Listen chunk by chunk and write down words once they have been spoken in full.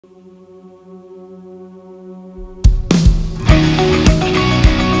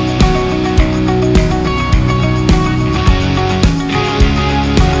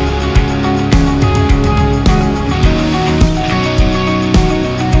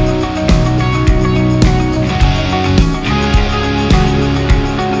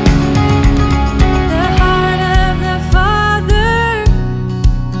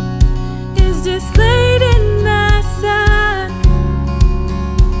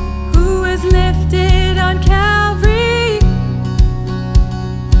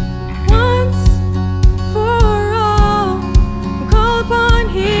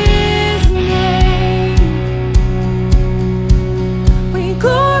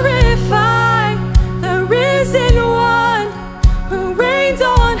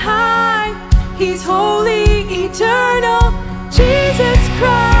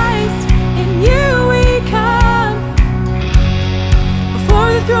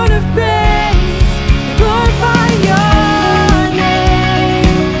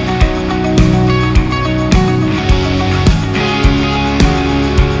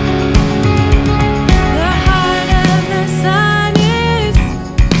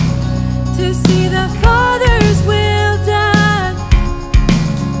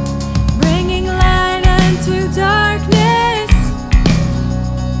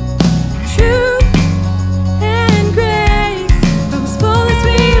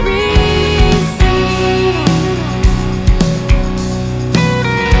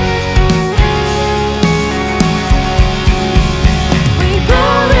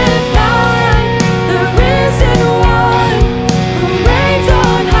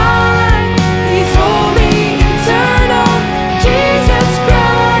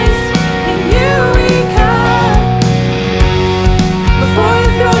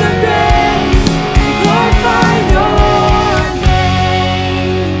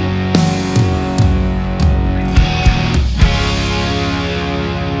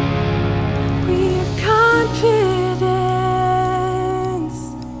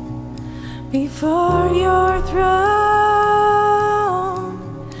Before your throne,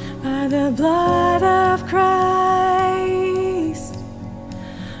 by the blood of Christ,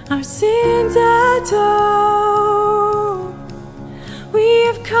 our sins atoned. We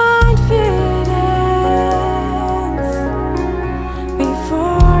have confidence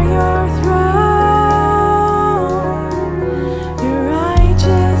before your throne. Your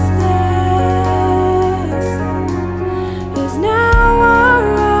righteousness is now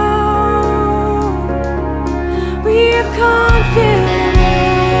our own. We have confidence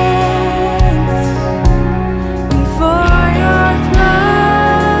before your throne,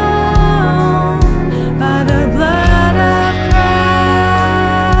 by the blood of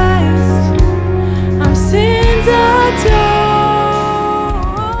Christ, our sins atoned.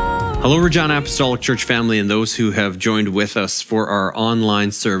 Hello, Regina Apostolic Church family and those who have joined with us for our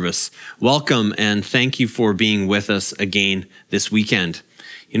online service. Welcome and thank you for being with us again this weekend.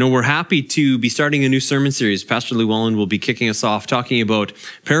 You know, we're happy to be starting a new sermon series. Pastor Llewellyn will be kicking us off talking about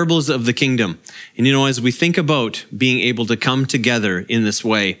parables of the kingdom. And you know, as we think about being able to come together in this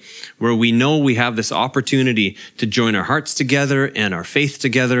way, where we know we have this opportunity to join our hearts together and our faith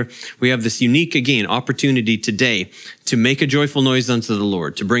together, we have this unique, again, opportunity today to make a joyful noise unto the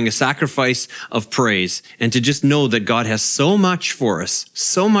Lord, to bring a sacrifice of praise, and to just know that God has so much for us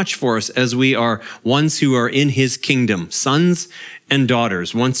as we are ones who are in his kingdom, sons and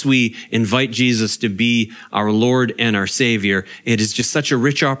daughters. Once we invite Jesus to be our Lord and our Savior, it is just such a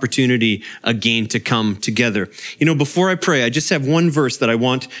rich opportunity again to come together. You know, before I pray, I just have one verse that I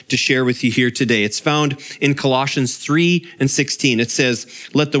want to share with you here today. It's found in Colossians 3:16. It says,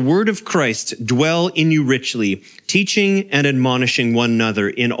 "Let the word of Christ dwell in you richly, teaching and admonishing one another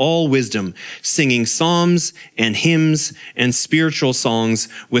in all wisdom, singing psalms and hymns and spiritual songs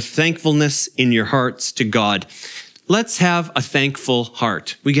with thankfulness in your hearts to God." Let's have a thankful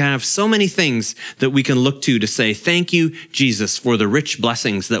heart. We can have so many things that we can look to say, thank you, Jesus, for the rich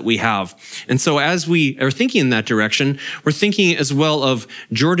blessings that we have. And so as we are thinking in that direction, we're thinking as well of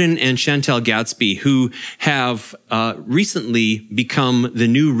Jordan and Chantel Gadsby, who have recently become the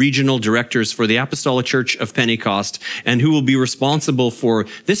new regional directors for the Apostolic Church of Pentecost, and who will be responsible for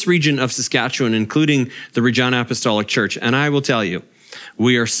this region of Saskatchewan, including the Regina Apostolic Church. And I will tell you,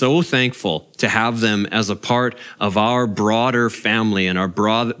 we are so thankful to have them as a part of our broader family and our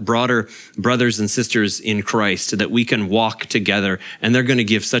broader brothers and sisters in Christ, that we can walk together, and they're going to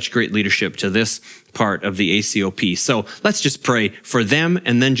give such great leadership to this part of the ACOP. So let's just pray for them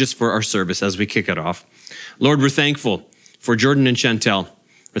and then just for our service as we kick it off. Lord, we're thankful for Jordan and Chantel.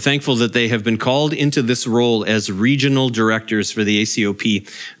 We're thankful that they have been called into this role as regional directors for the ACOP.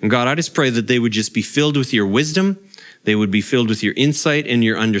 And God, I just pray that they would just be filled with your wisdom. They would be filled with your insight and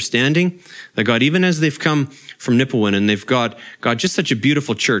your understanding. That God, even as they've come from Nipawin and they've got, God, just such a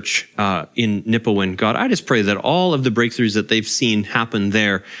beautiful church in Nipawin. God, I just pray that all of the breakthroughs that they've seen happen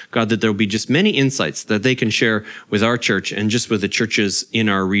there, God, that there'll be just many insights that they can share with our church and just with the churches in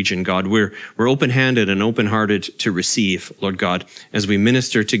our region. God, we're open-handed and open-hearted to receive, Lord God, as we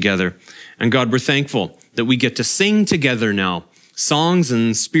minister together. And God, we're thankful that we get to sing together now, songs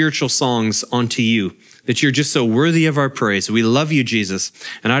and spiritual songs unto you, that you're just so worthy of our praise. We love you, Jesus.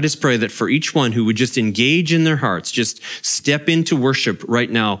 And I just pray that for each one who would just engage in their hearts, just step into worship right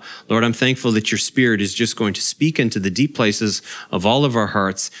now. Lord, I'm thankful that your Spirit is just going to speak into the deep places of all of our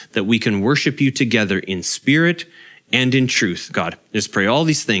hearts, that we can worship you together in spirit and in truth. God, just pray all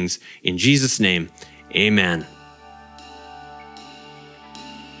these things in Jesus' name. Amen.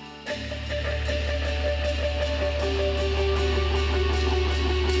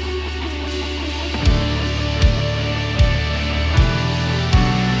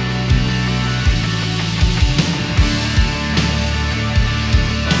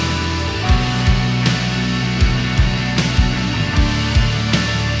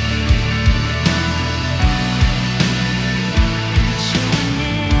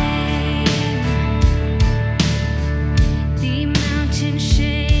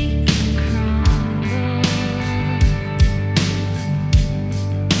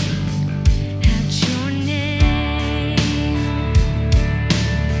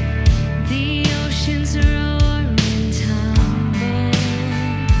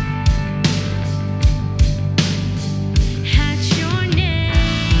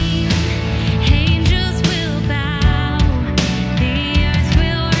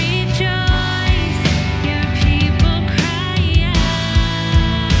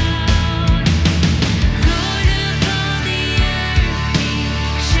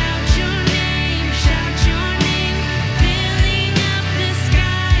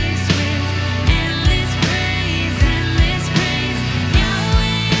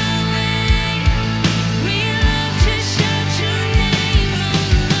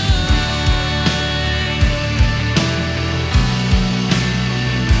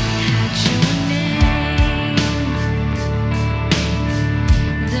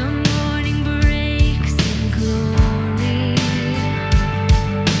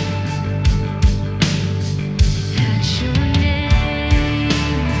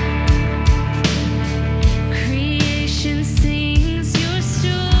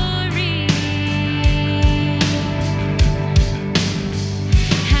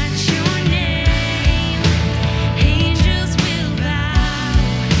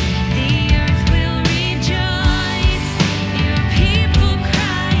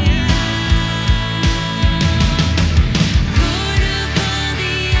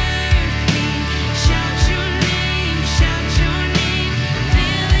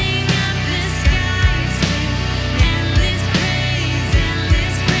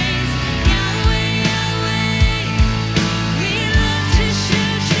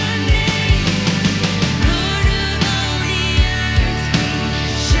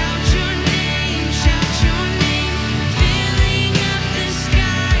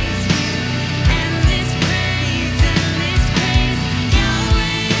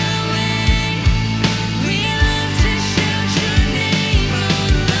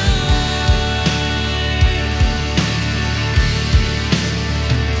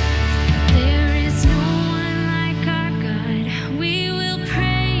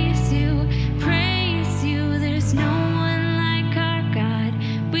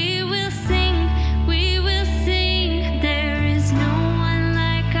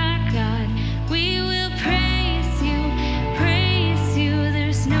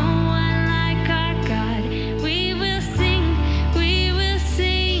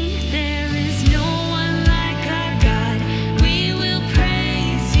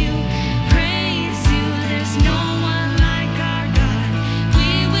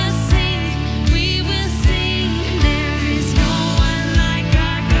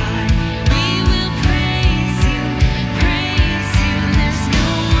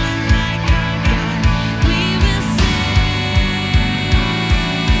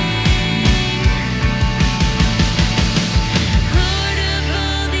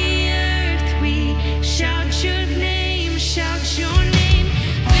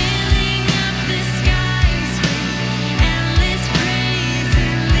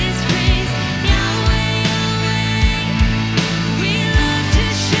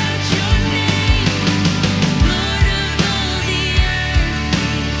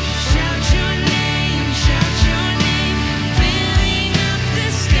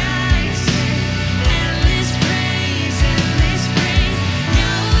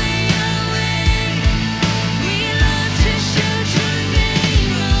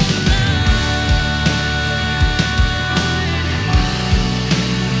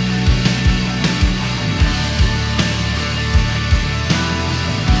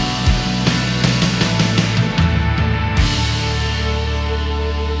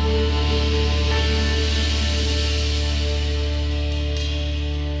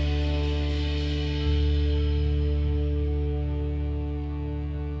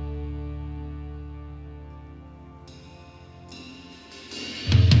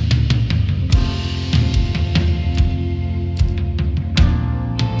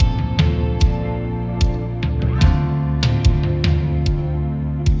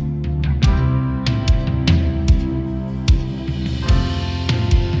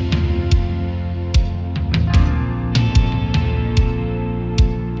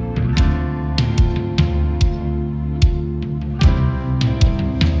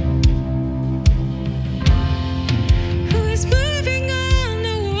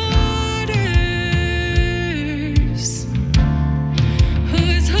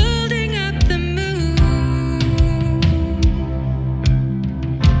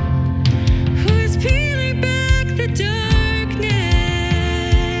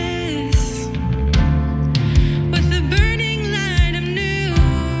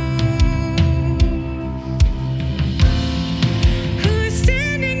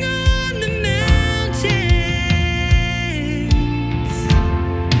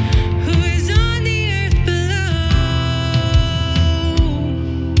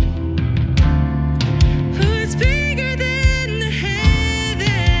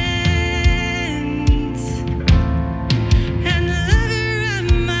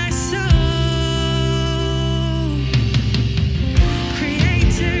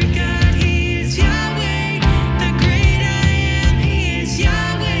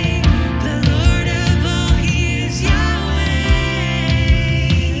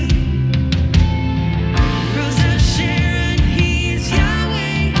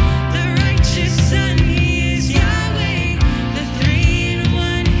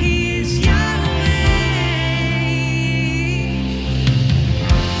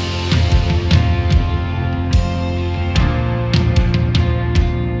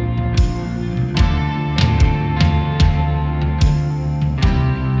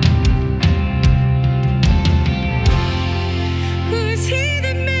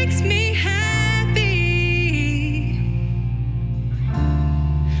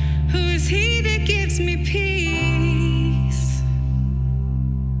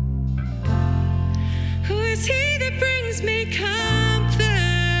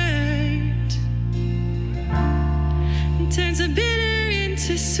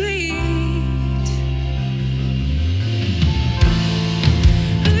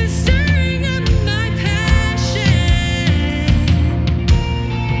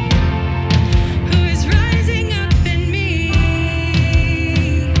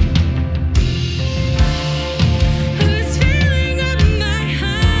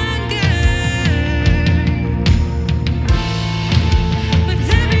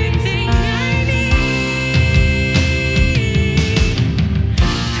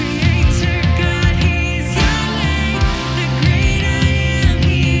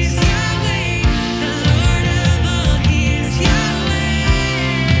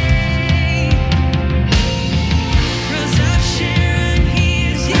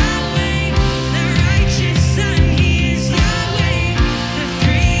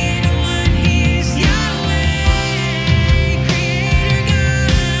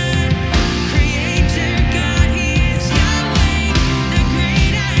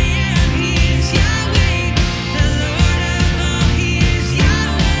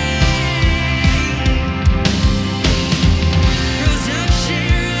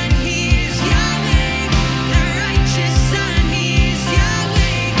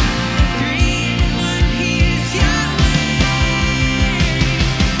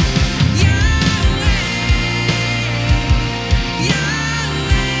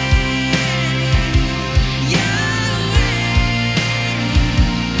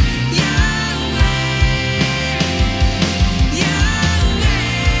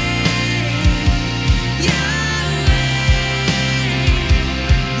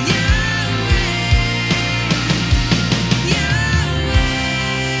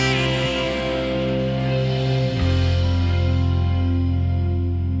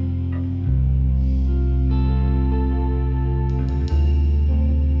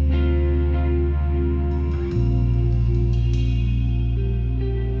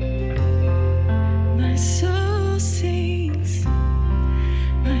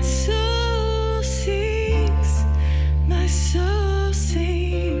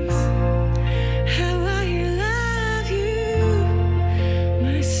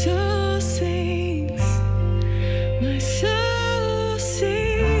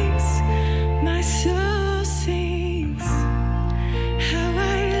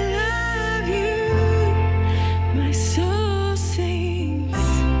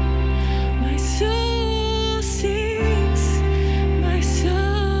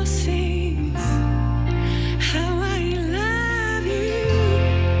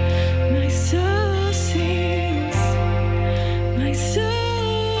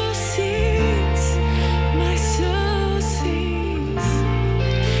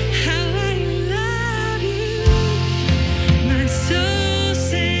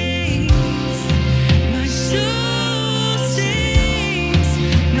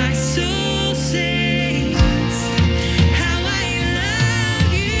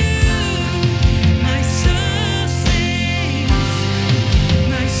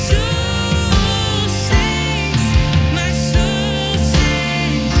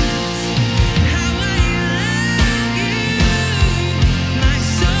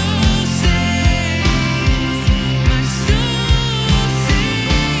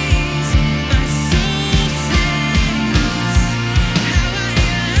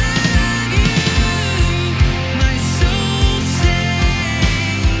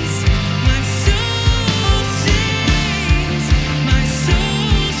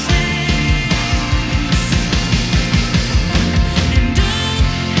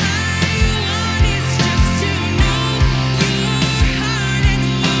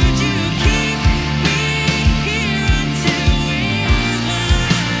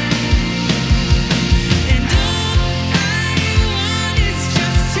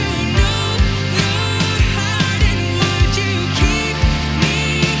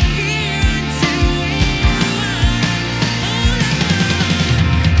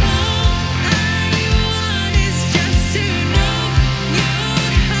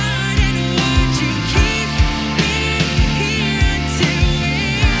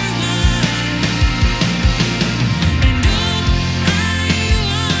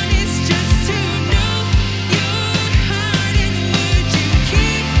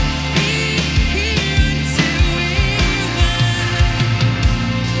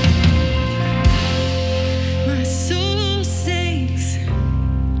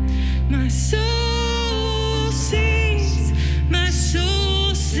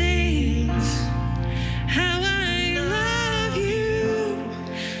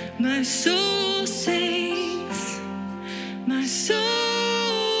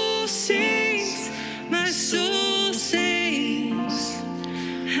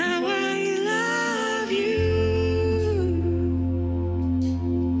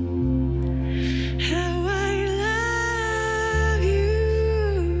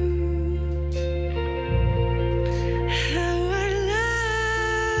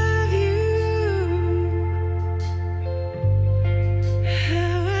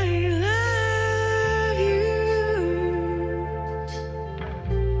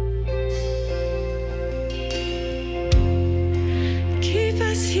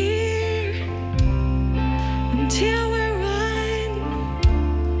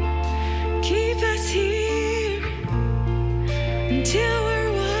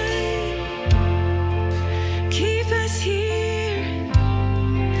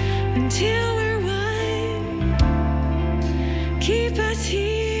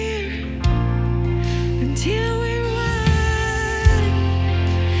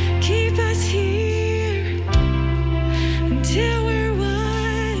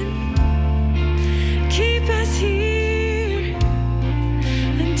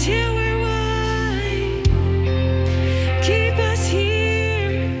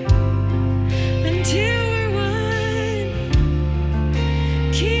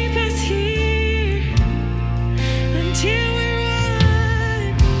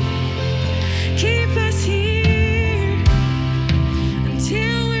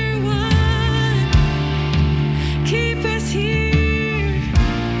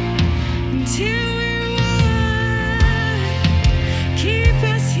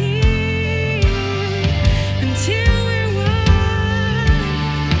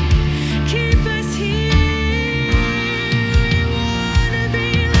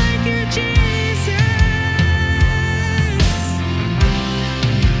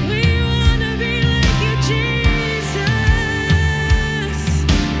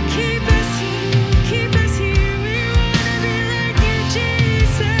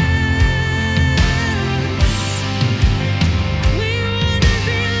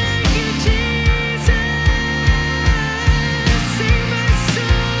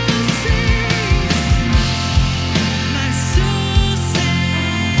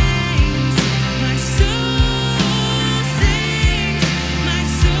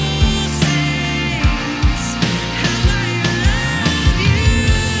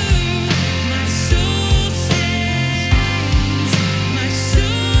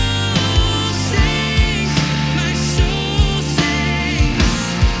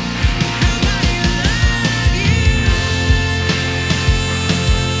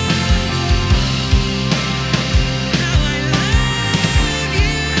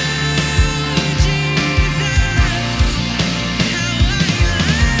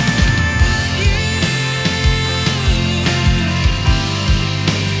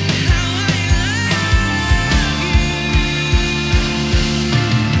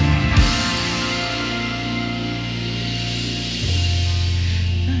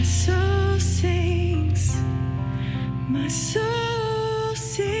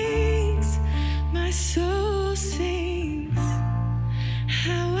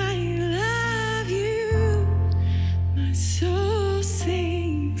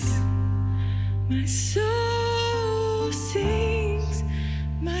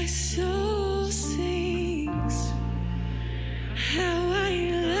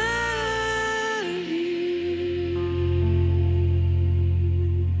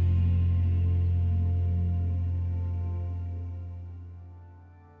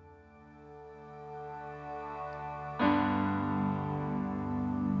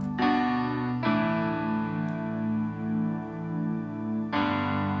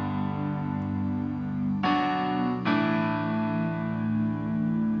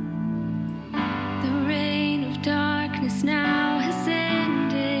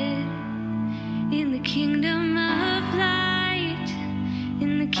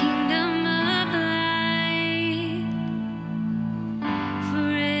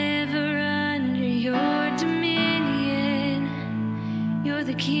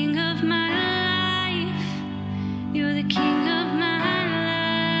 You're the king of my life. You're the king of my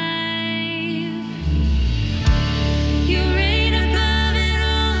life. You reign above it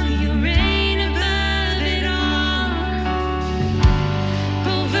all. You reign above it all.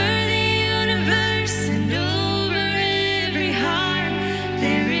 Over the universe and over every heart.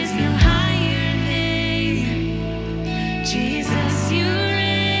 There is no higher name. Jesus, you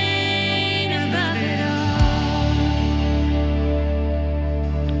reign above it all.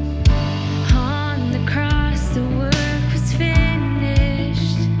 On the cross, the work was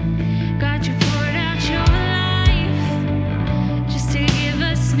finished. God, you poured out your life just to give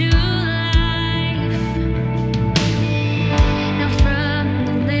us new life. Now from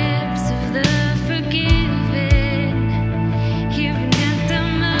the lips of the forgiven, hear an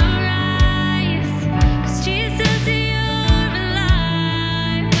anthem arise. 'Cause Jesus, you're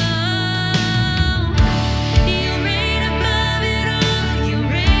alive. Oh, you reign above it all. You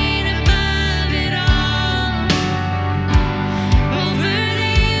reign above it all. Over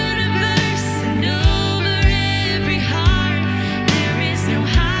the universe and over every heart, there is no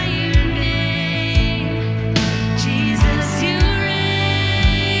higher name. Jesus, you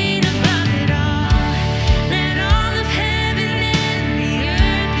reign above it all. Let all of heaven and the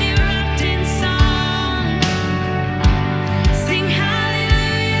earth erupt in song. Sing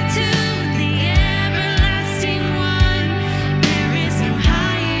hallelujah to the everlasting one. There is no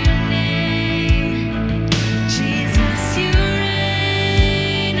higher name. Jesus, you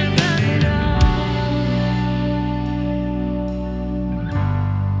reign above it all.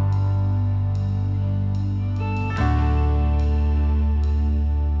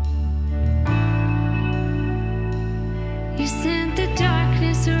 You sent the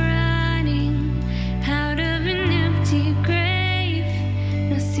darkness running out of an empty grave.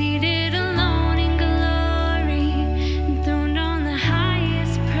 Now seated alone in glory, enthroned on the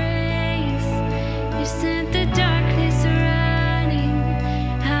highest praise. You sent the darkness running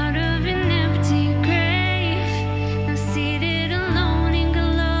out of an empty grave. Now seated alone in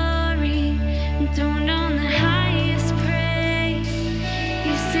glory, enthroned on the highest praise.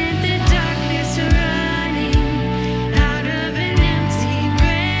 You sent the darkness running out of an empty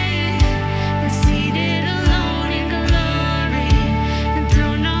grave. Now seated alone in glory,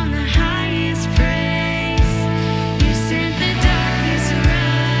 enthroned on the highest praise. You sent the darkness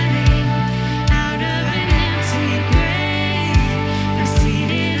running out of an empty grave. Now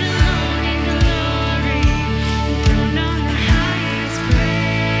seated alone in glory, enthroned on the highest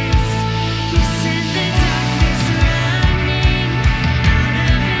praise. You sent the darkness running out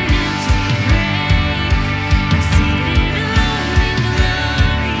of an empty grave. Now seated alone in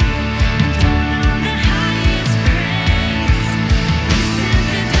glory, enthroned on the highest praise. You sent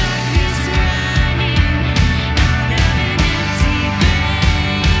the darkness running out of an empty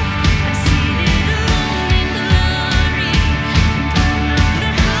grave. Now seated alone in glory, enthroned on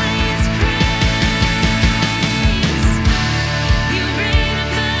the highest praise. You reign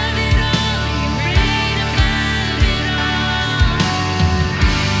above it all. You reign above it all.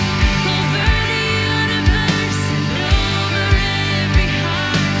 Over the universe and over every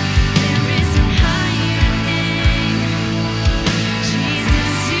heart, there is no higher name.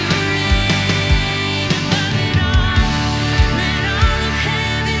 Jesus, you reign above it all. Let all of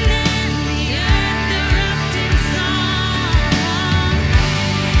heaven and the earth erupt in song.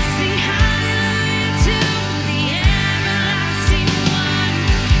 Sing hallelujah to the everlasting one.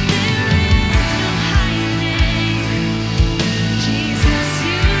 There is no higher name. Jesus,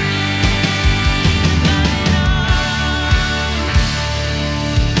 you reign above it all.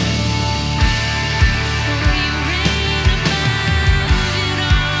 Oh, you reign above it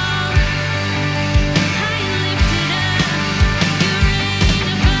all. High and lifted up, you reign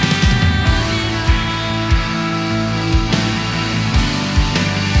above it all.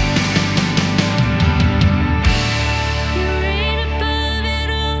 You reign above it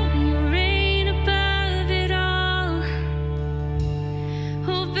all. You reign above it all.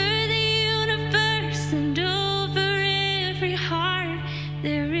 Over the universe and over every heart,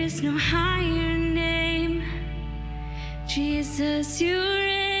 there is no higher name. Jesus, you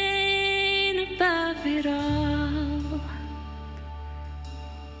reign above it all.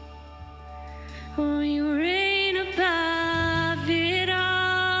 Oh, you reign above it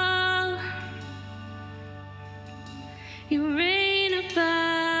all. You reign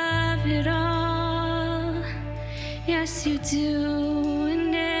above it all. Yes, you do,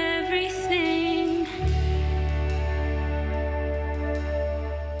 and everything.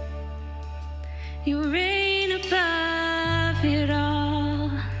 You reign above it all.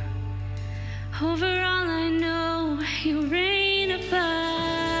 Over all I know, you reign above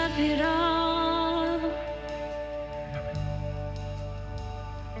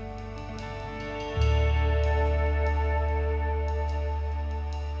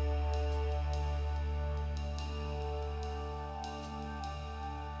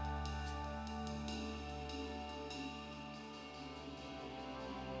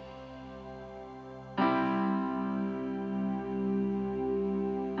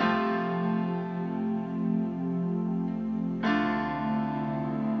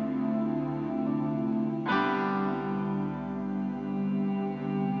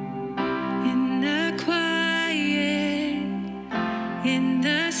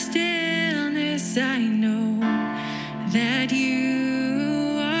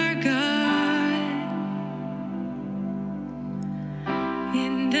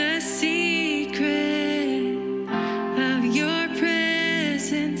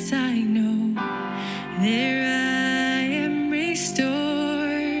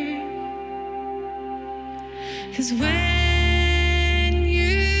 'Cause when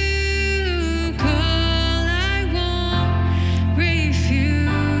you call, I won't refuse.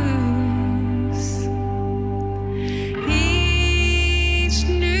 Each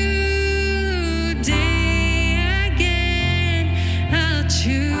new day again, I'll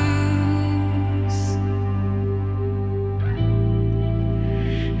choose.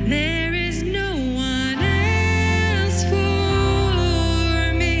 There is no one else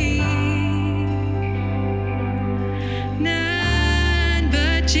for me, none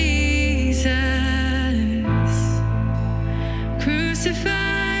but Jesus,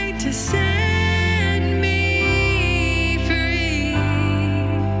 crucified to set me free.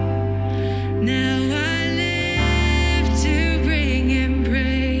 Now I live to bring Him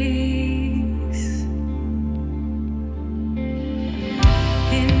praise.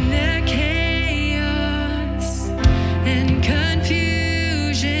 In the chaos and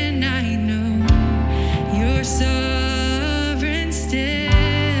confusion, I know You're sovereign still.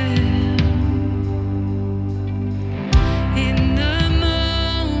 In the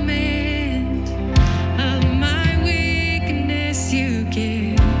moment of my weakness, You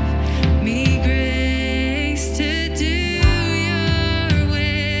give me grace to do Your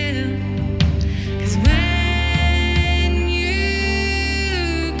will. 'Cause when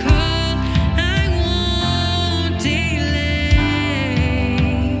You call, I won't delay.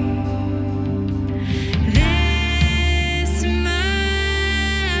 This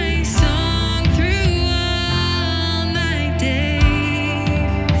my song through all my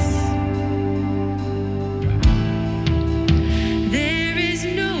days. There is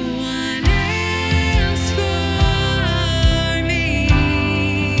no one else for me,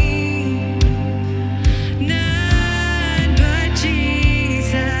 none but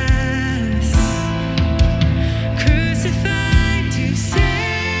Jesus, crucified to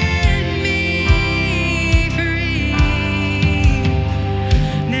set me free.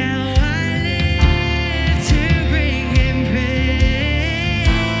 Now I live to bring Him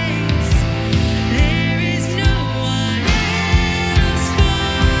praise. There is no one else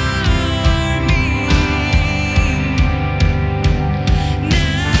for me,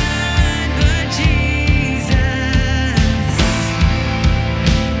 none but Jesus,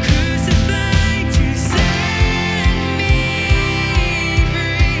 crucified to set me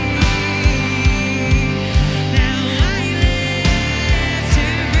free. Now I live to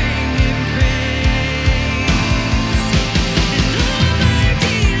bring Him praise. And all my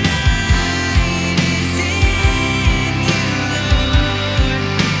delight is in You, Lord.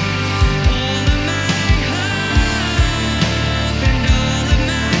 All of my hope and all of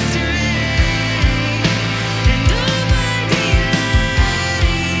my strength, and all my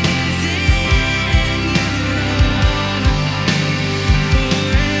delight is in You, Lord,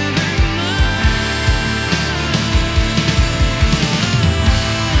 forevermore.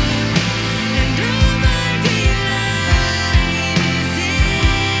 And all my delight is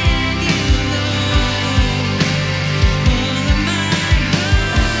in You, Lord. All of my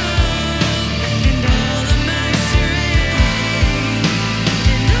hope and all of my strength,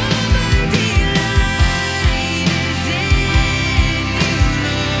 and all my delight is in You,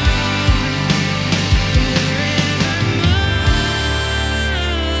 Lord, forevermore.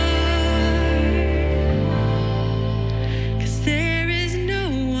 'Cause there is no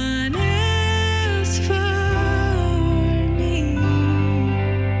one else for me,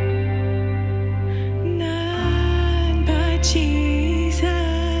 none but Jesus,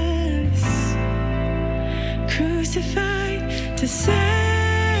 crucified to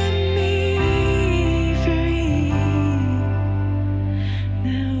set me free.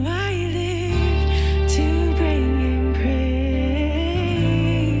 Now I live to bring Him praise.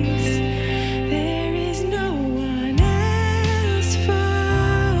 There is no one else for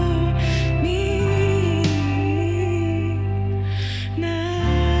me,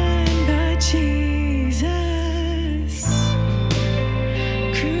 none but Jesus,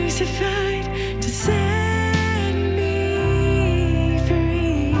 crucified to set me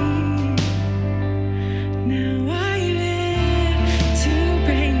free. Now I live to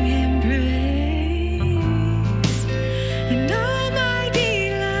bring Him praise. And all my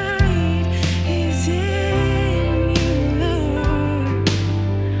delight is in You, Lord.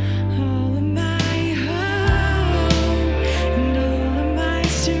 All of my hope and all of my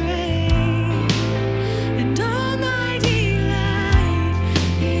strength, and all my delight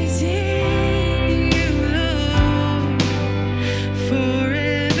is in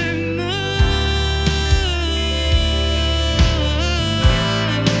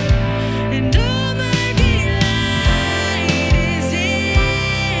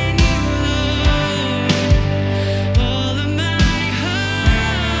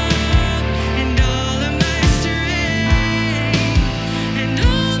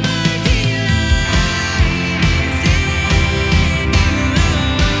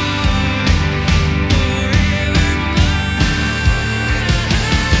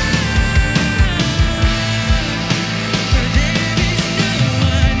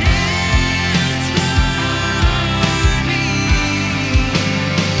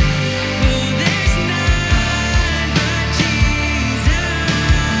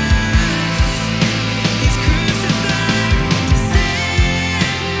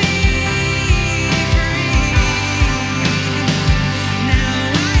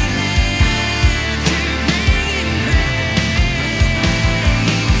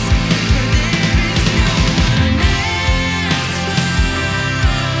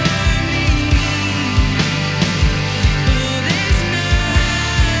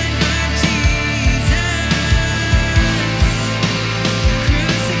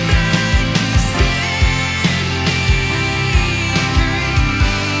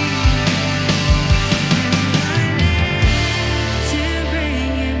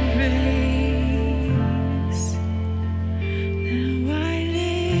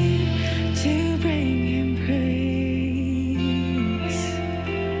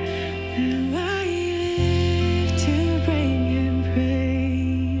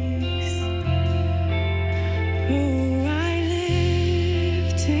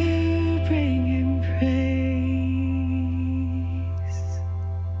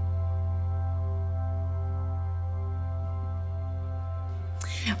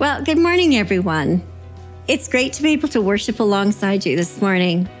Well, good morning, everyone. It's great to be able to worship alongside you this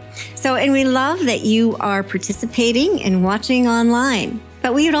morning. And we love that you are participating and watching online.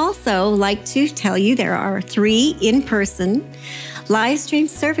 But we would also like to tell you there are 3 in-person live stream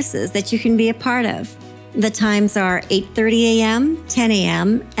services that you can be a part of. The times are 8:30 a.m., 10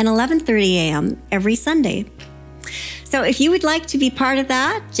 a.m., and 11:30 a.m. every Sunday. So if you would like to be part of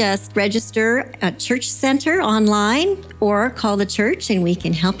that, just register at Church Center online or call the church and we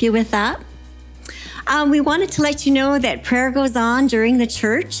can help you with that. We wanted to let you know that prayer goes on during the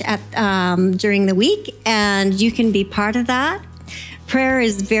church during the week, and you can be part of that. Prayer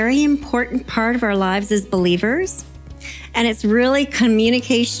is a very important part of our lives as believers, and it's really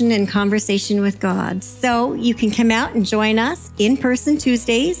communication and conversation with God. So you can come out and join us in person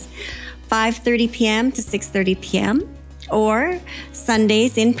Tuesdays, 5:30 p.m. to 6:30 p.m., or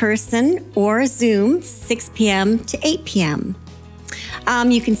Sundays in person or Zoom, 6 p.m. to 8 p.m.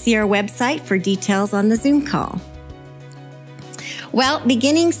 You can see our website for details on the Zoom call. Well,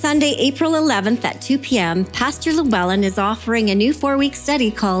 beginning Sunday, April 11th at 2 p.m., Pastor Llewellyn is offering a new 4-week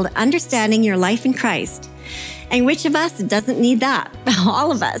study called Understanding Your Life in Christ. And which of us doesn't need that?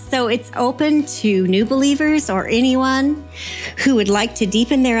 All of us. So it's open to new believers or anyone who would like to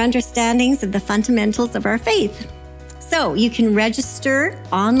deepen their understandings of the fundamentals of our faith. So you can register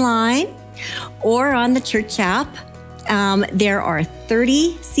online or on the church app. There are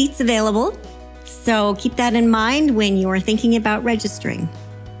 30 seats available. So keep that in mind when you're thinking about registering.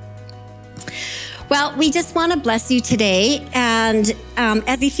 Well, we just want to bless you today. And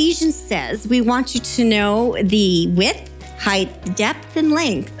as Ephesians says, we want you to know the width, height, depth, and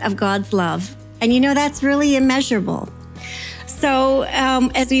length of God's love. And you know that's really immeasurable. So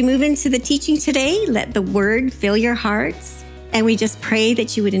as we move into the teaching today, let the word fill your hearts. And we just pray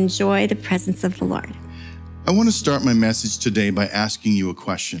that you would enjoy the presence of the Lord. I want to start my message today by asking you a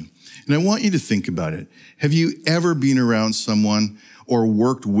question. And I want you to think about it. Have you ever been around someone or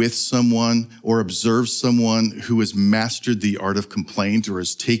worked with someone or observed someone who has mastered the art of complaint or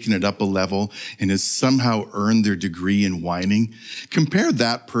has taken it up a level and has somehow earned their degree in whining? Compare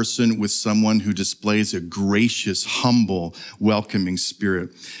that person with someone who displays a gracious, humble, welcoming spirit.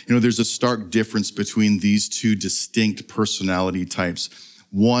 You know, there's a stark difference between these 2 distinct personality types.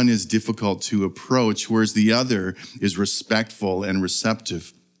 One is difficult to approach, whereas the other is respectful and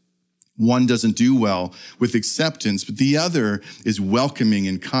receptive. One doesn't do well with acceptance, but the other is welcoming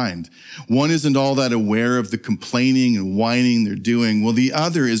and kind. One isn't all that aware of the complaining and whining they're doing, while the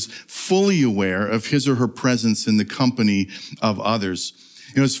other is fully aware of his or her presence in the company of others.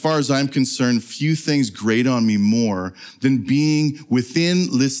 You know, as far as I'm concerned, few things grate on me more than being within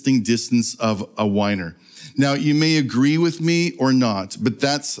listening distance of a whiner. Now, you may agree with me or not, but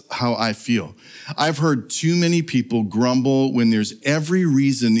that's how I feel. I've heard too many people grumble when there's every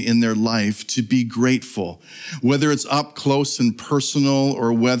reason in their life to be grateful, whether it's up close and personal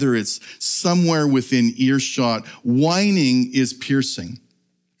or whether it's somewhere within earshot. Whining is piercing.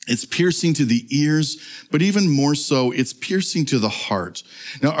 It's piercing to the ears, but even more so, it's piercing to the heart.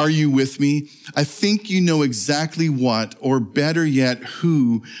 Now, are you with me? I think you know exactly what, or better yet,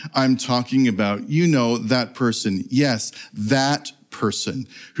 who I'm talking about. You know that person. Yes, that person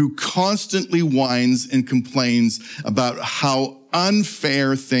who constantly whines and complains about how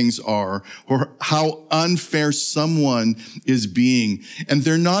unfair things are or how unfair someone is being. And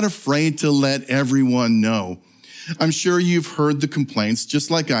they're not afraid to let everyone know. I'm sure you've heard the complaints just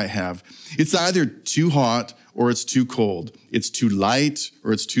like I have. It's either too hot or it's too cold. It's too light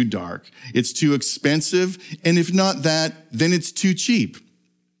or it's too dark. It's too expensive. And if not that, then it's too cheap.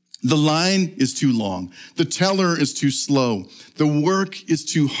 The line is too long. The teller is too slow. The work is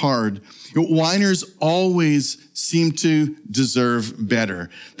too hard. Whiners always seem to deserve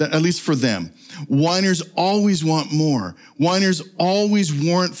better, at least for them. Whiners always want more. Whiners always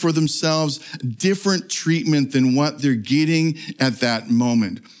warrant for themselves different treatment than what they're getting at that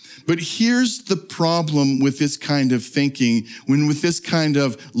moment. But here's the problem with this kind of thinking, with this kind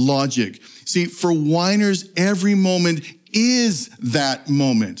of logic. See, for whiners, every moment is that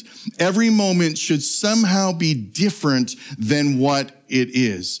moment. Every moment should somehow be different than what it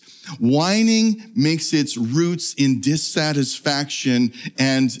is. Whining makes its roots in dissatisfaction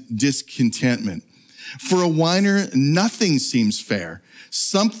and discontentment. For a whiner, nothing seems fair.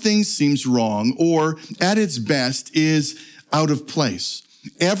 Something seems wrong, or at its best is out of place.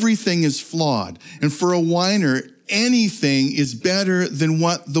 Everything is flawed. And for a whiner, anything is better than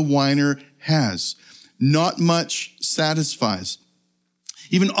what the whiner has. Not much satisfies.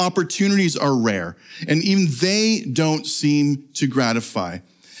 Even opportunities are rare, and even they don't seem to gratify.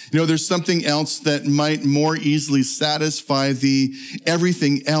 There's something else that might more easily satisfy the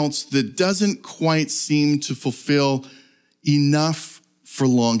everything else that doesn't quite seem to fulfill enough for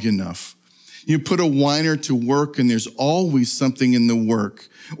long enough. You put a whiner to work and there's always something in the work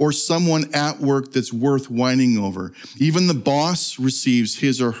or someone at work that's worth whining over. Even the boss receives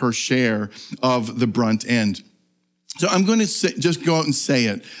his or her share of the brunt end. So I'm going to just go out and say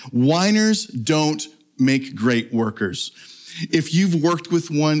it. Whiners don't make great workers. If you've worked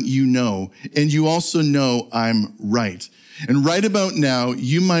with one, you know, and you also know I'm right. And right about now,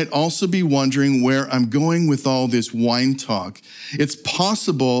 you might also be wondering where I'm going with all this whine talk. It's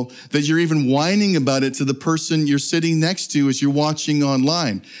possible that you're even whining about it to the person you're sitting next to as you're watching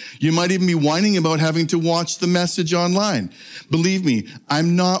online. You might even be whining about having to watch the message online. Believe me,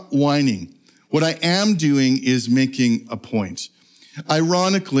 I'm not whining. What I am doing is making a point.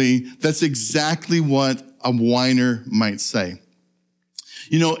 Ironically, that's exactly what a whiner might say.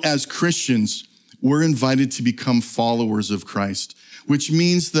 As Christians, we're invited to become followers of Christ, which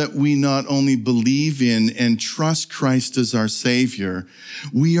means that we not only believe in and trust Christ as our Savior,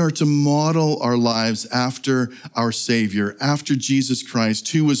 we are to model our lives after our Savior, after Jesus Christ,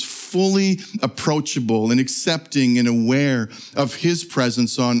 who was fully approachable and accepting and aware of his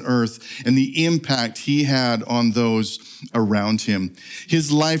presence on earth and the impact he had on those around him.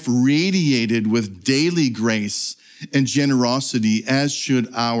 His life radiated with daily grace and generosity, as should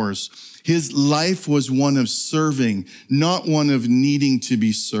ours. His life was one of serving, not one of needing to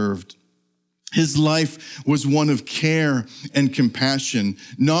be served. His life was one of care and compassion,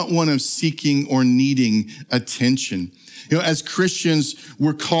 not one of seeking or needing attention. As Christians,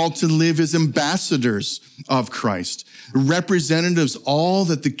 we're called to live as ambassadors of Christ, representatives, all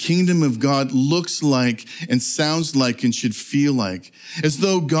that the kingdom of God looks like and sounds like and should feel like, as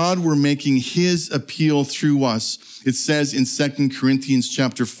though God were making his appeal through us. It says in 2 Corinthians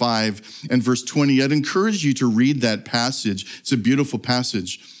chapter 5 and verse 20, I'd encourage you to read that passage. It's a beautiful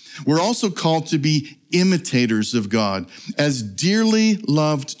passage. We're also called to be imitators of God as dearly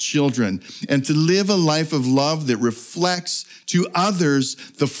loved children and to live a life of love that reflects to others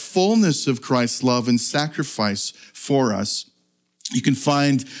the fullness of Christ's love and sacrifice for us. You can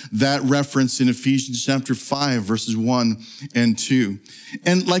find that reference in Ephesians chapter 5, verses 1 and 2.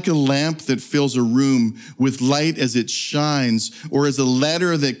 And like a lamp that fills a room with light as it shines, or as a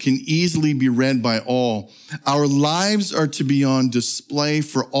letter that can easily be read by all, our lives are to be on display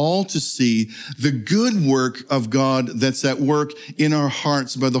for all to see the good work of God that's at work in our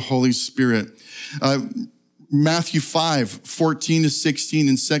hearts by the Holy Spirit. Matthew 5:14 to 16,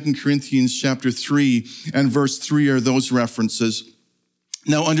 and 2 Corinthians chapter 3 and verse 3 are those references.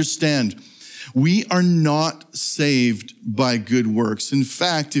 Now understand, we are not saved by good works. In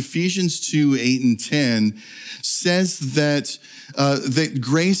fact, Ephesians 2:8 and 10 says that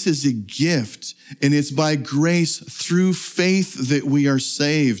grace is a gift, and it's by grace through faith that we are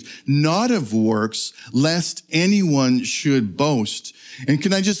saved, not of works, lest anyone should boast. And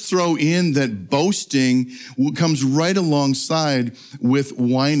can I just throw in that boasting comes right alongside with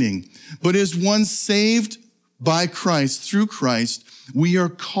whining. But as one saved by Christ, through Christ, we are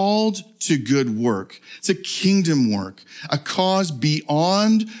called to good work. It's a kingdom work, a cause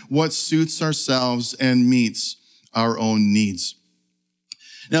beyond what suits ourselves and meets our own needs.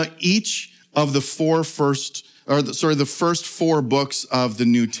 Now, each of the the first four books of the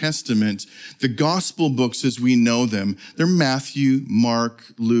New Testament, the gospel books as we know them, they're Matthew, Mark,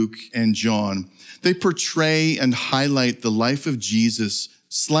 Luke, and John. They portray and highlight the life of Jesus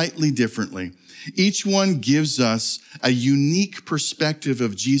slightly differently. Each one gives us a unique perspective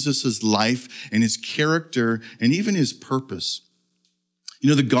of Jesus' life and his character and even his purpose.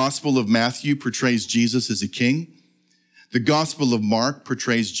 The Gospel of Matthew portrays Jesus as a king. The Gospel of Mark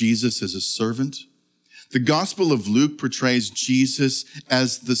portrays Jesus as a servant. The Gospel of Luke portrays Jesus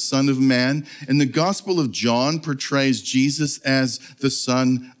as the Son of Man. And the Gospel of John portrays Jesus as the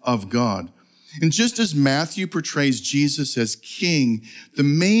Son of God. And just as Matthew portrays Jesus as king, the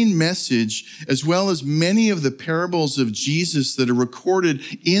main message, as well as many of the parables of Jesus that are recorded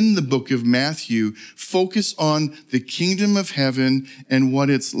in the book of Matthew, focus on the kingdom of heaven and what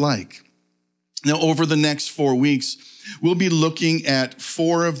it's like. Now, over the next 4 weeks, we'll be looking at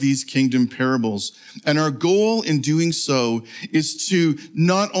 4 of these kingdom parables. And our goal in doing so is to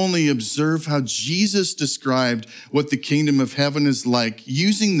not only observe how Jesus described what the kingdom of heaven is like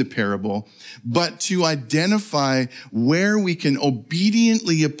using the parable, but to identify where we can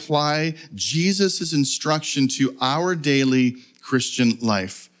obediently apply Jesus' instruction to our daily Christian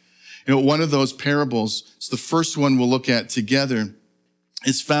life. One of those parables, it's the first one we'll look at together,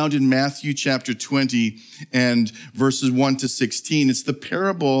 is found in Matthew chapter 20 and verses 1 to 16. It's the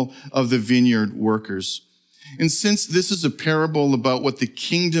parable of the vineyard workers. And since this is a parable about what the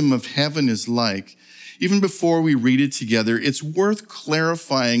kingdom of heaven is like, even before we read it together, it's worth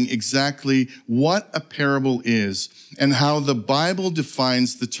clarifying exactly what a parable is and how the Bible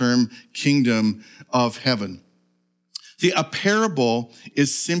defines the term kingdom of heaven. See, a parable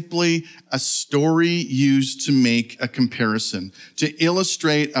is simply a story used to make a comparison, to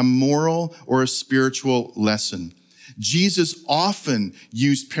illustrate a moral or a spiritual lesson. Jesus often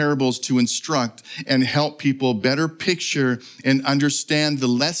used parables to instruct and help people better picture and understand the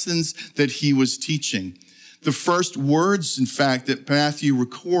lessons that he was teaching. The first words, in fact, that Matthew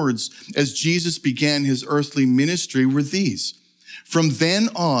records as Jesus began his earthly ministry were these. From then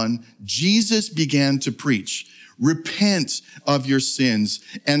on, Jesus began to preach, "Repent of your sins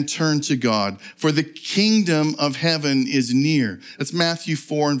and turn to God, for the kingdom of heaven is near." That's Matthew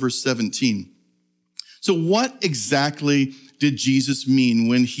 4 and verse 17. So what exactly did Jesus mean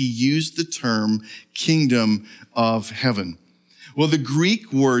when he used the term kingdom of heaven? Well, the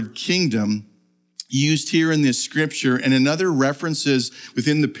Greek word kingdom used here in this scripture and in other references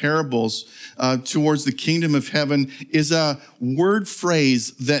within the parables towards the kingdom of heaven is a word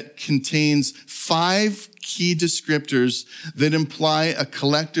phrase that contains 5 key descriptors that imply a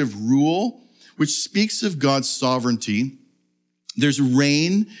collective rule, which speaks of God's sovereignty. There's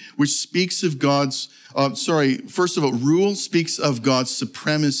reign, which speaks of first of all, rule speaks of God's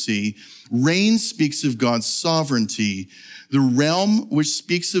supremacy. Reign speaks of God's sovereignty. The realm, which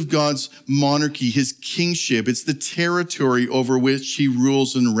speaks of God's monarchy, his kingship. It's the territory over which he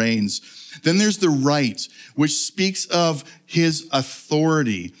rules and reigns. Then there's the right, which speaks of his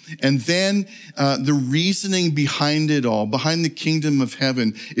authority. And then the reasoning behind it all, behind the kingdom of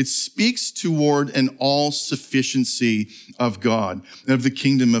heaven, it speaks toward an all-sufficiency of God, of the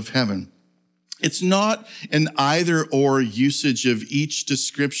kingdom of heaven. It's not an either or usage of each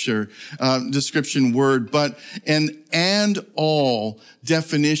description word, but an and all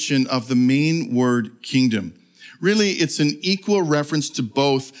definition of the main word kingdom. Really, it's an equal reference to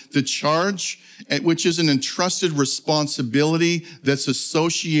both the charge, which is an entrusted responsibility that's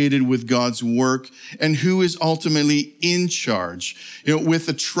associated with God's work, and who is ultimately in charge, with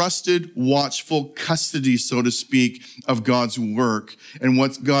a trusted, watchful custody, so to speak, of God's work and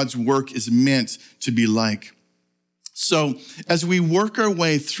what God's work is meant to be like. So as we work our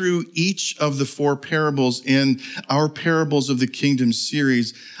way through each of the 4 parables in our Parables of the Kingdom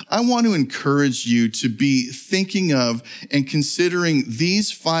series, I want to encourage you to be thinking of and considering these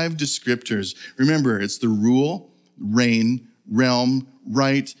 5 descriptors. Remember, it's the rule, reign, realm,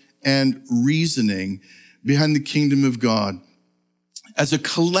 right, and reasoning behind the kingdom of God as a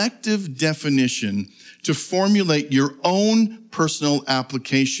collective definition to formulate your own personal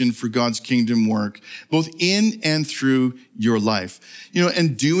application for God's kingdom work, both in and through your life.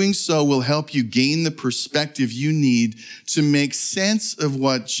 And doing so will help you gain the perspective you need to make sense of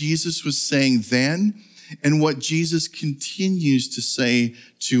what Jesus was saying then and what Jesus continues to say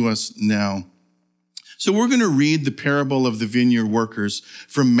to us now. So we're going to read the parable of the vineyard workers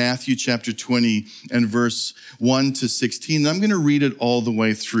from Matthew chapter 20 and verse 1 to 16. I'm going to read it all the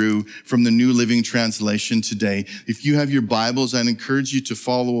way through from the New Living Translation today. If you have your Bibles, I'd encourage you to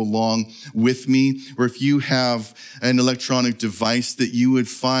follow along with me. Or if you have an electronic device that you would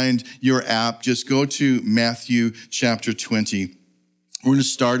find your app, just go to Matthew chapter 20. We're going to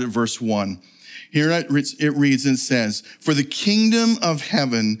start at verse 1. Here it reads and says, "For the kingdom of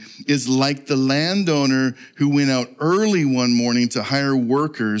heaven is like the landowner who went out early one morning to hire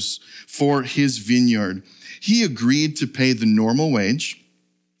workers for his vineyard. He agreed to pay the normal wage,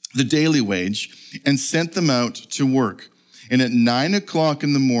 the daily wage, and sent them out to work. And at 9 o'clock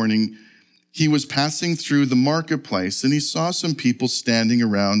in the morning, he was passing through the marketplace, and he saw some people standing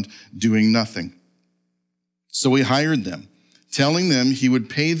around doing nothing. So he hired them, telling them he would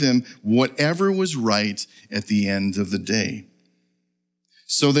pay them whatever was right at the end of the day.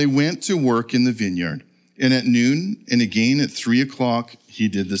 So they went to work in the vineyard, and at noon and again at 3 o'clock, he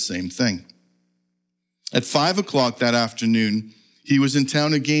did the same thing. At 5 o'clock that afternoon, he was in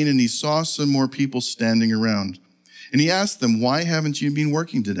town again, and he saw some more people standing around. And he asked them, 'Why haven't you been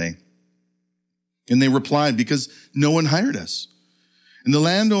working today?' And they replied, 'Because no one hired us.' And the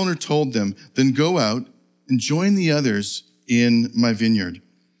landowner told them, 'Then go out and join the others in my vineyard.'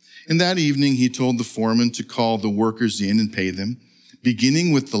 And that evening he told the foreman to call the workers in and pay them,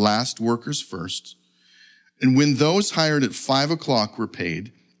 beginning with the last workers first. And when those hired at 5 o'clock were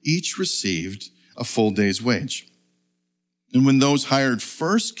paid, each received a full day's wage. And when those hired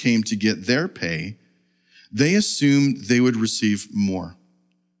first came to get their pay, they assumed they would receive more.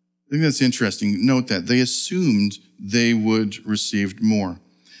 think that's interesting. Note that they assumed they would receive more,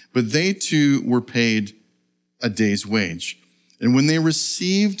 but they too were paid a day's wage. And when they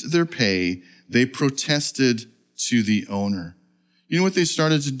received their pay, they protested to the owner. You know what they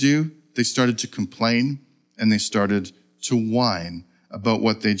started to do? They started to complain and they started to whine about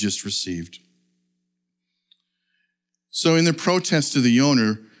what they just received. So in their protest to the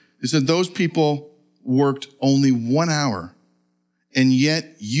owner, they said, those people worked only 1 hour, and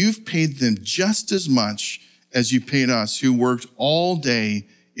yet you've paid them just as much as you paid us, who worked all day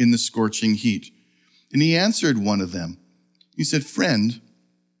in the scorching heat. And he answered one of them. He said, friend,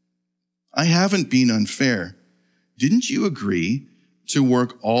 I haven't been unfair. Didn't you agree to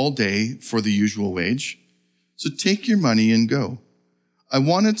work all day for the usual wage? So take your money and go. I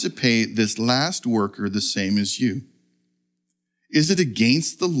wanted to pay this last worker the same as you. Is it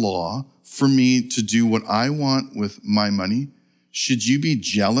against the law for me to do what I want with my money? Should you be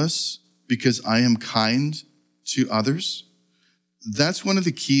jealous because I am kind to others? That's one of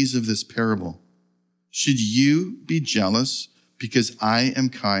the keys of this parable. Should you be jealous because I am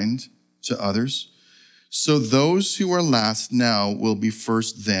kind to others? So those who are last now will be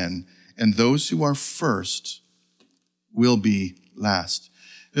first then, and those who are first will be last.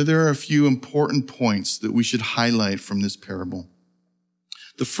 Now, there are a few important points that we should highlight from this parable.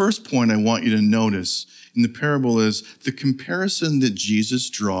 The first point I want you to notice in the parable is the comparison that Jesus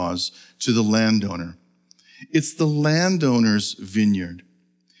draws to the landowner. It's the landowner's vineyard.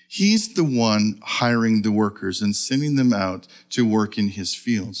 He's the one hiring the workers and sending them out to work in his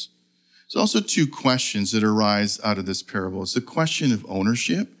fields. There's also two questions that arise out of this parable. It's a question of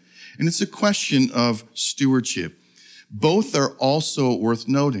ownership, and it's a question of stewardship. Both are also worth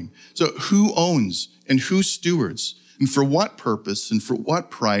noting. So who owns and who stewards? And for what purpose, and for what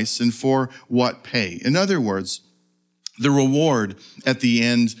price, and for what pay? In other words, the reward at the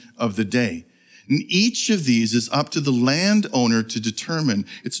end of the day. And each of these is up to the landowner to determine.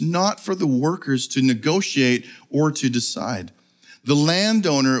 It's not for the workers to negotiate or to decide. The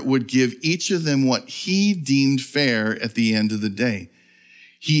landowner would give each of them what he deemed fair at the end of the day.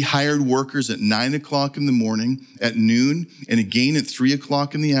 He hired workers at 9 o'clock in the morning, at noon, and again at 3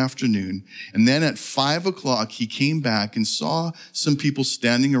 o'clock in the afternoon. And then at 5 o'clock, he came back and saw some people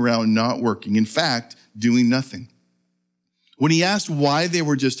standing around not working. In fact, doing nothing. When he asked why they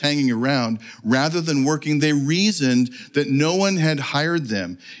were just hanging around rather than working, they reasoned that no one had hired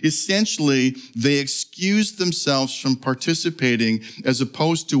them. Essentially, they excused themselves from participating as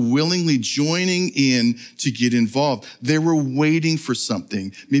opposed to willingly joining in to get involved. They were waiting for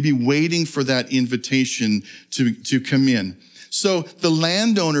something, maybe waiting for that invitation to come in. So the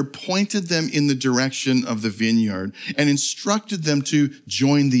landowner pointed them in the direction of the vineyard and instructed them to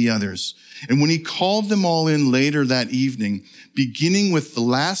join the others. And when he called them all in later that evening, beginning with the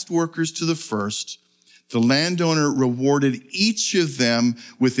last workers to the first, the landowner rewarded each of them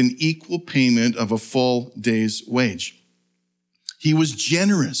with an equal payment of a full day's wage. He was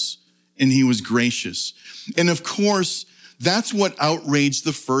generous and he was gracious. And of course, that's what outraged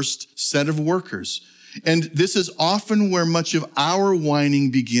the first set of workers. And this is often where much of our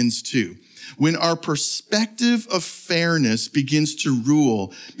whining begins too. When our perspective of fairness begins to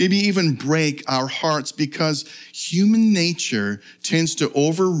rule, maybe even break our hearts, because human nature tends to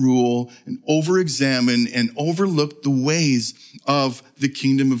overrule and overexamine and overlook the ways of the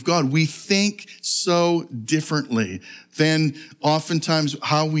kingdom of God. We think so differently than oftentimes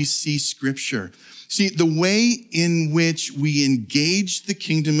how we see Scripture. See, the way in which we engage the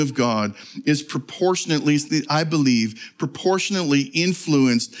kingdom of God is proportionately, I believe, proportionately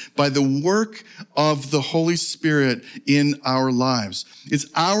influenced by the work of the Holy Spirit in our lives. It's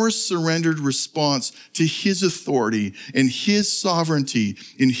our surrendered response to his authority and his sovereignty,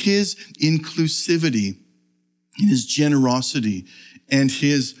 in his inclusivity, in his generosity, and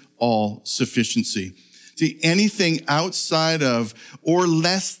his all-sufficiency. See, anything outside of or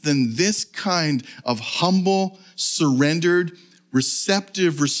less than this kind of humble, surrendered,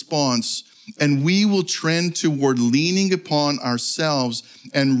 receptive response, and we will trend toward leaning upon ourselves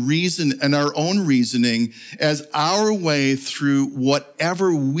and reason and our own reasoning as our way through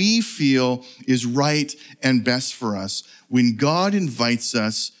whatever we feel is right and best for us, when God invites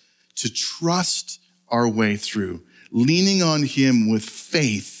us to trust our way through, leaning on him with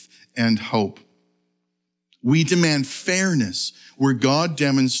faith and hope. We demand fairness where God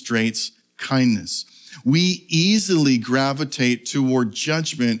demonstrates kindness. We easily gravitate toward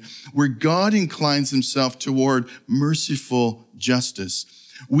judgment where God inclines himself toward merciful justice.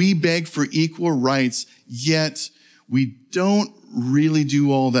 We beg for equal rights, yet we don't really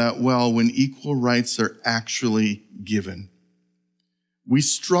do all that well when equal rights are actually given. We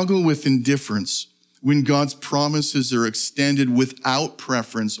struggle with indifference when God's promises are extended without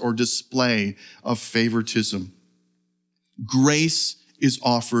preference or display of favoritism. Grace is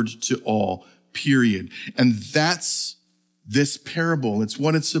offered to all, period. And that's this parable. It's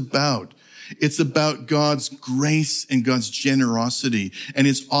what it's about. It's about God's grace and God's generosity, and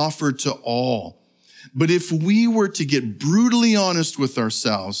it's offered to all. But if we were to get brutally honest with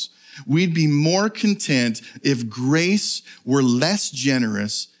ourselves, we'd be more content if grace were less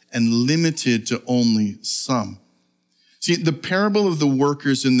generous and limited to only some. See, the parable of the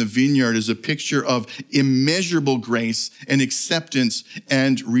workers in the vineyard is a picture of immeasurable grace and acceptance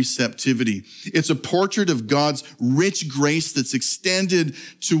and receptivity. It's a portrait of God's rich grace that's extended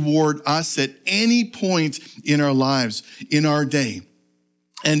toward us at any point in our lives, in our day.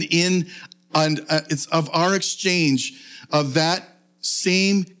 And it's of our exchange of that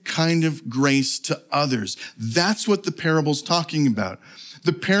same kind of grace to others. That's what the parable's talking about.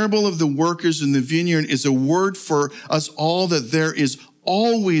 The parable of the workers in the vineyard is a word for us all that there is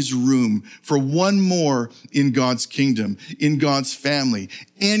always room for one more in God's kingdom, in God's family,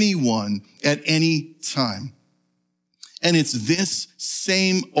 anyone at any time. And it's this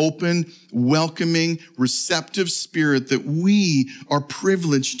same open, welcoming, receptive spirit that we are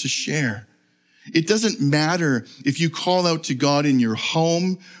privileged to share. It doesn't matter if you call out to God in your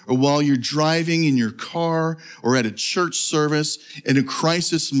home or while you're driving in your car or at a church service in a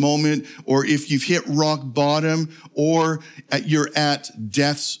crisis moment, or if you've hit rock bottom or you're at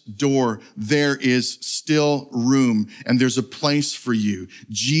death's door, there is still room and there's a place for you.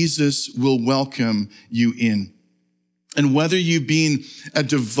 Jesus will welcome you in. And whether you've been a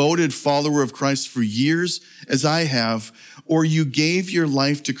devoted follower of Christ for years, as I have, or you gave your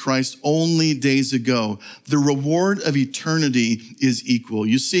life to Christ only days ago, the reward of eternity is equal.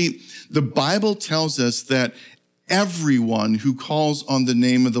 You see, the Bible tells us that everyone who calls on the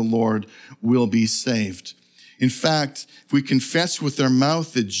name of the Lord will be saved. In fact, if we confess with our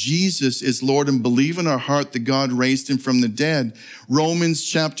mouth that Jesus is Lord and believe in our heart that God raised him from the dead, Romans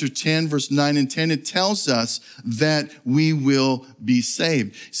chapter 10, verse 9 and 10, it tells us that we will be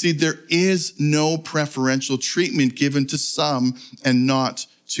saved. See, there is no preferential treatment given to some and not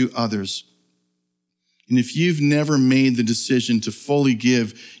to others. And if you've never made the decision to fully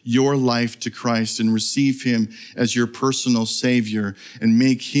give your life to Christ and receive him as your personal Savior and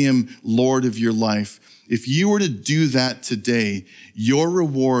make him Lord of your life, if you were to do that today, your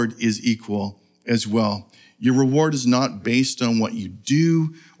reward is equal as well. Your reward is not based on what you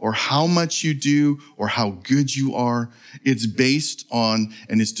do or how much you do or how good you are. It's based on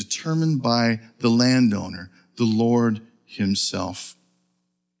and is determined by the landowner, the Lord himself.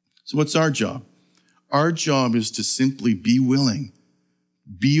 So what's our job? Our job is to simply be willing,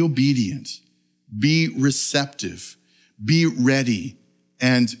 be obedient, be receptive, be ready,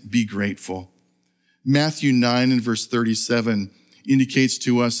 and be grateful. Matthew 9 and verse 37 indicates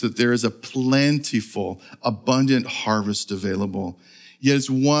to us that there is a plentiful, abundant harvest available. Yet it's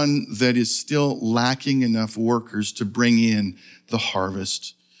one that is still lacking enough workers to bring in the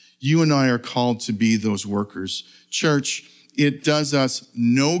harvest. You and I are called to be those workers. Church, it does us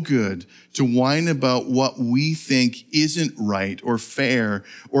no good to whine about what we think isn't right or fair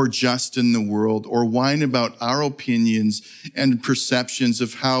or just in the world, or whine about our opinions and perceptions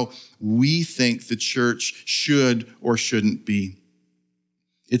of how we think the church should or shouldn't be.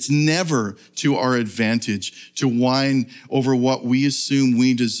 It's never to our advantage to whine over what we assume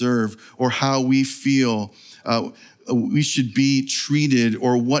we deserve or how we feel we should be treated,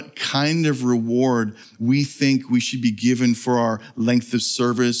 or what kind of reward we think we should be given for our length of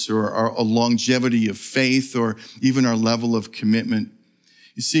service or our longevity of faith or even our level of commitment.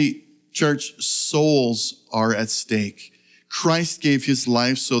 You see, church, souls are at stake. Christ gave his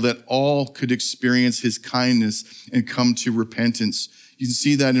life so that all could experience his kindness and come to repentance. You can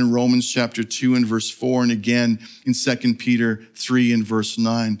see that in Romans chapter 2 and verse 4, and again in 2 Peter 3 and verse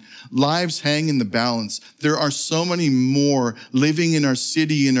 9. Lives hang in the balance. There are so many more living in our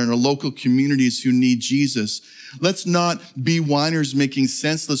city and in our local communities who need Jesus. Let's not be whiners making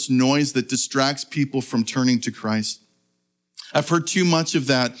senseless noise that distracts people from turning to Christ. I've heard too much of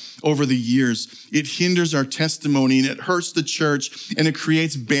that over the years. It hinders our testimony and it hurts the church, and it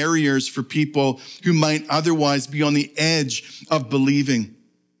creates barriers for people who might otherwise be on the edge of believing.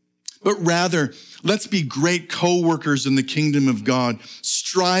 But rather, let's be great co-workers in the kingdom of God,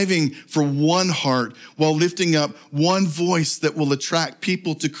 striving for one heart while lifting up one voice that will attract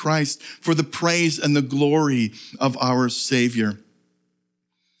people to Christ for the praise and the glory of our Savior.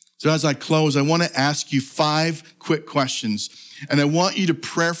 So as I close, I want to ask you 5 quick questions, and I want you to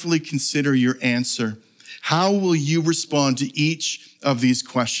prayerfully consider your answer. How will you respond to each of these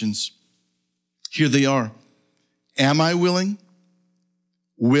questions? Here they are. Am I willing?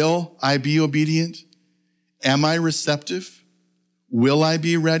 Will I be obedient? Am I receptive? Will I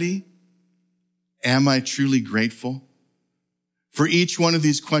be ready? Am I truly grateful? For each one of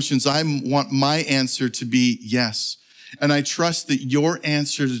these questions, I want my answer to be yes. And I trust that your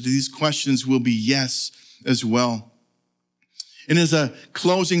answer to these questions will be yes as well. And as a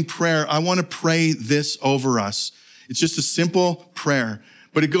closing prayer, I want to pray this over us. It's just a simple prayer,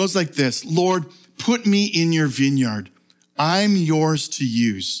 but it goes like this. Lord, put me in your vineyard. I'm yours to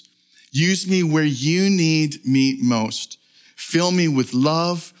use. Use me where you need me most. Fill me with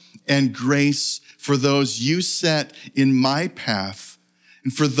love and grace for those you set in my path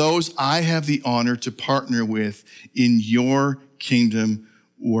and for those I have the honor to partner with in your kingdom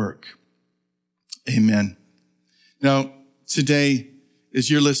work. Amen. Now, today, as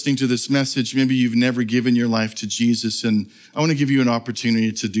you're listening to this message, maybe you've never given your life to Jesus, and I want to give you an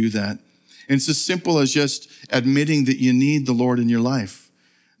opportunity to do that. And it's as simple as just admitting that you need the Lord in your life,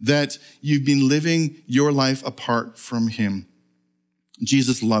 that you've been living your life apart from him.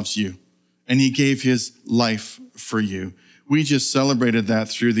 Jesus loves you, and he gave his life for you. We just celebrated that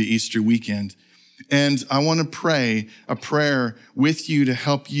through the Easter weekend. And I want to pray a prayer with you to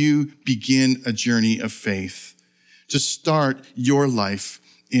help you begin a journey of faith, to start your life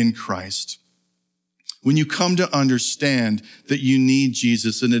in Christ. When you come to understand that you need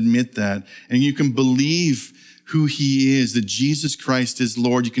Jesus and admit that, and you can believe who he is, that Jesus Christ is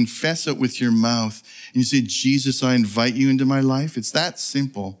Lord, you confess it with your mouth, and you say, Jesus, I invite you into my life. It's that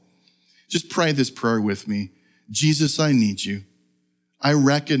simple. Just pray this prayer with me. Jesus, I need you. I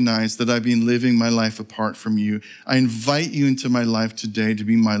recognize that I've been living my life apart from you. I invite you into my life today to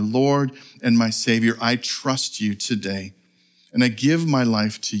be my Lord and my Savior. I trust you today, and I give my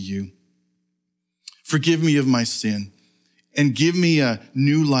life to you. Forgive me of my sin and give me a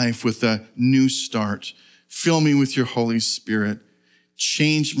new life with a new start. Fill me with your Holy Spirit.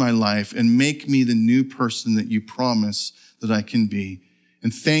 Change my life and make me the new person that you promise that I can be.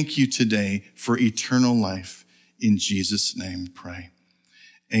 And thank you today for eternal life. In Jesus' name, pray.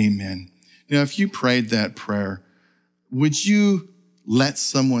 Amen. Now, if you prayed that prayer, would you let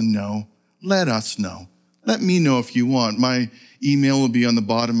someone know? Let us know. Let me know if you want. My email will be on the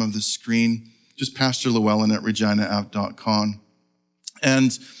bottom of the screen. Just Pastor Llewellyn at reginaapp.com.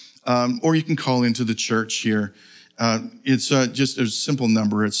 And, or you can call into the church here. It's just a simple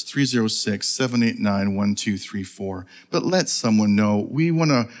number. It's 306-789-1234. But let someone know. We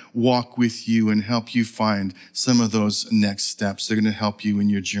want to walk with you and help you find some of those next steps. They're going to help you in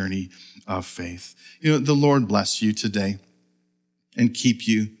your journey of faith. You know, the Lord bless you today and keep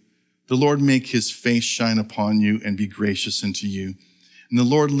you. The Lord make his face shine upon you and be gracious unto you. And the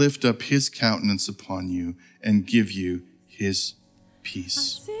Lord lift up his countenance upon you and give you his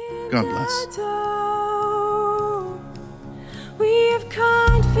peace. God bless.